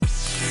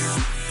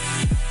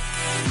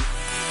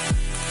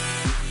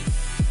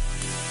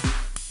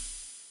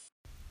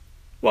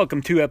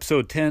Welcome to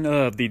episode 10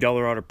 of the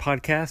Dollar Otter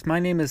Podcast. My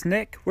name is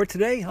Nick, where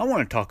today I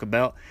want to talk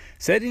about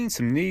setting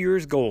some New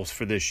Year's goals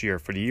for this year,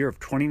 for the year of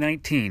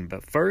 2019.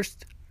 But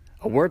first,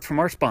 a word from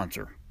our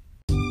sponsor.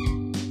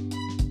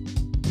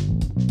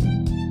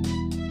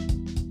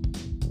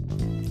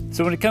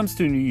 So when it comes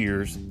to New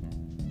Year's,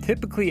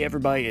 typically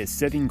everybody is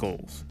setting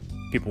goals.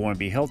 People want to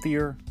be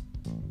healthier,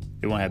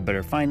 they want to have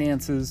better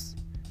finances,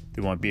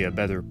 they want to be a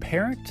better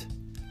parent,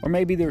 or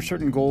maybe there are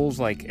certain goals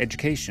like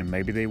education.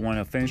 Maybe they want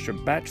to finish a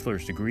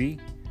bachelor's degree,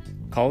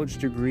 college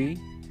degree,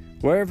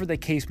 wherever the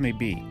case may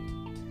be.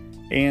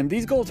 And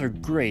these goals are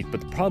great, but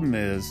the problem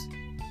is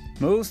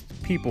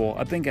most people,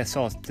 I think I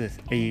saw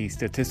a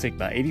statistic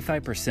about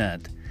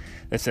 85%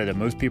 that said that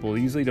most people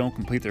usually don't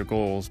complete their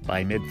goals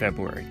by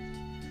mid-February.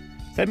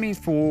 So that means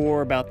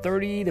for about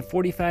 30 to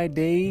 45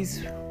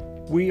 days,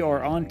 we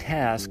are on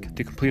task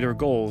to complete our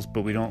goals,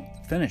 but we don't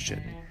finish it.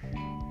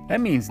 That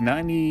means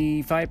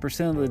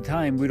 95% of the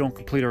time we don't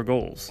complete our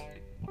goals.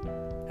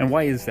 And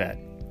why is that?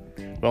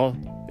 Well,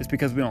 it's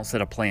because we don't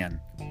set a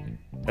plan.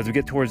 As we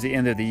get towards the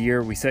end of the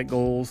year, we set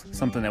goals,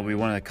 something that we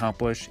want to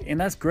accomplish, and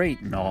that's great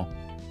and all,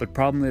 but the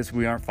problem is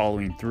we aren't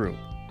following through.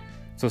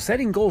 So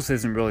setting goals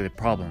isn't really the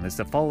problem, it's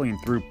the following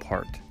through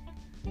part.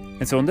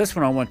 And so in this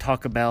one I want to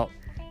talk about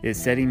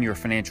is setting your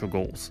financial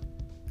goals.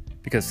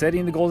 Because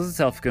setting the goals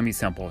itself is going to be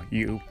simple.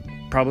 You,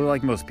 probably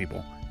like most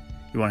people,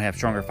 you want to have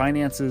stronger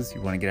finances,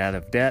 you want to get out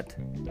of debt,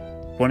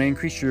 want to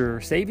increase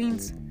your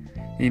savings,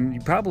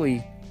 and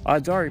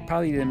odds are you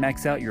probably didn't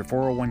max out your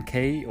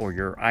 401k or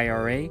your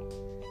IRA.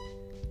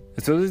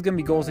 And so those are going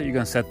to be goals that you're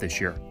going to set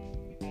this year.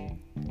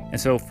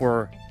 And so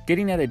for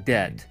getting out of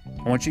debt,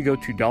 I want you to go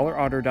to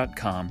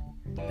dollarotter.com,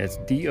 that's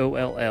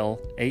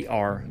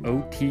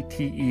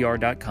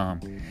DOLLAROTTER.com,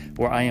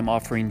 where I am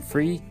offering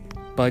free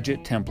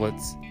budget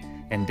templates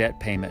and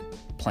debt payment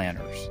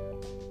planners.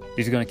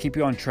 These are going to keep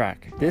you on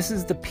track. This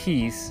is the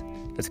piece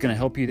that's going to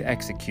help you to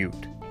execute.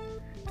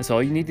 And so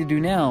all you need to do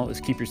now is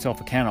keep yourself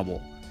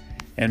accountable.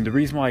 And the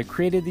reason why I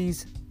created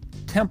these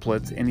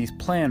templates and these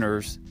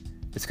planners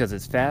is because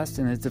it's fast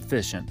and it's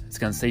efficient. It's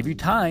going to save you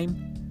time,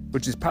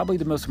 which is probably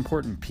the most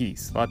important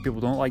piece. A lot of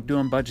people don't like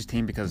doing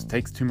budgeting because it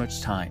takes too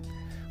much time.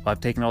 Well, I've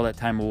taken all that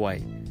time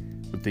away.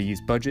 With these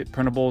budget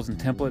printables and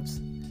templates,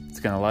 it's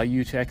going to allow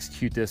you to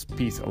execute this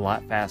piece a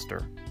lot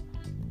faster.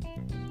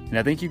 And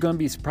I think you're going to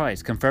be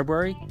surprised. Come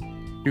February,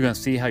 you're going to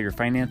see how your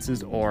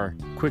finances are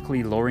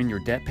quickly lowering your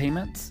debt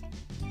payments,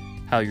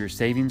 how your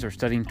savings are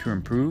starting to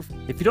improve.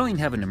 If you don't even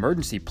have an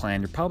emergency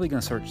plan, you're probably going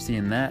to start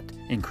seeing that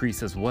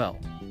increase as well.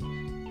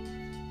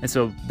 And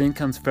so then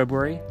comes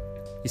February,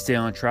 you stay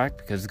on track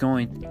because it's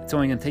only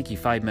going to take you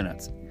 5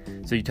 minutes.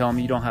 So you tell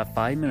me you don't have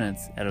 5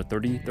 minutes out of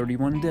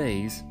 31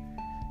 days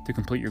to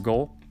complete your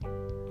goal.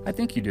 I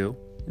think you do,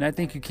 and I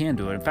think you can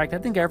do it. In fact, I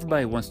think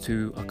everybody wants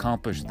to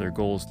accomplish their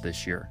goals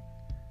this year.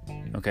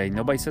 Okay,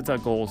 nobody sets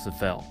out goals to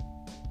fail.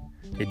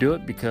 They do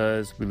it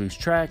because we lose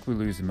track, we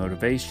lose the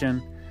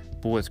motivation.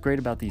 But what's great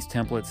about these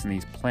templates and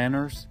these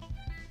planners,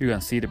 you're going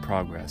to see the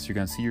progress. You're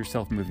going to see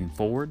yourself moving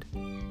forward.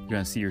 You're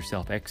going to see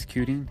yourself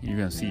executing. You're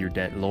going to see your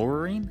debt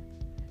lowering.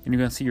 And you're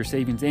going to see your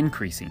savings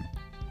increasing.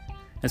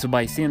 And so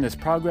by seeing this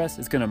progress,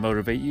 it's going to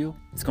motivate you.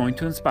 It's going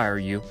to inspire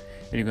you.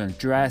 And you're going to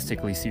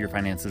drastically see your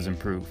finances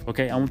improve.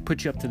 Okay, I want to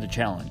put you up to the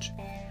challenge.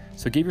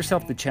 So give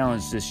yourself the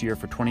challenge this year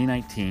for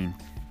 2019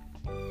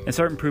 and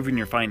start improving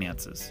your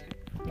finances.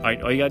 All right,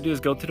 all you got to do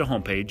is go to the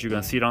homepage. You're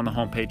going to see it on the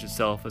homepage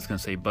itself. It's going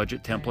to say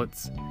budget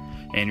templates.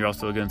 And you're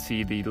also going to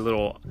see the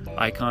little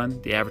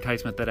icon, the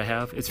advertisement that I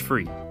have. It's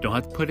free. Don't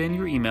have to put in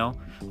your email.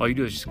 All you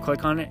do is just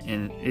click on it,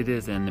 and it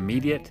is an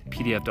immediate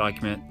PDF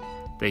document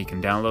that you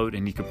can download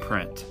and you can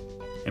print.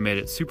 I made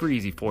it super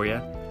easy for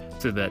you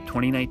so that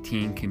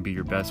 2019 can be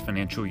your best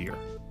financial year.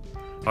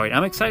 All right,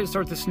 I'm excited to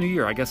start this new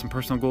year. I got some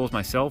personal goals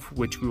myself,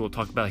 which we will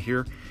talk about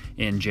here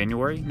in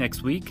January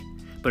next week.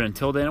 But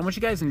until then, I want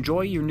you guys to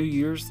enjoy your New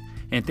Year's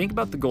and think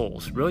about the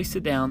goals. Really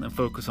sit down and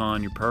focus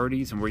on your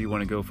priorities and where you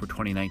want to go for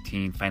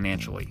 2019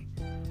 financially.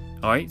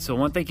 All right, so I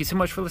want to thank you so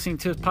much for listening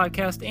to this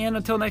podcast. And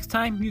until next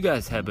time, you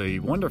guys have a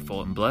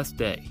wonderful and blessed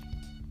day.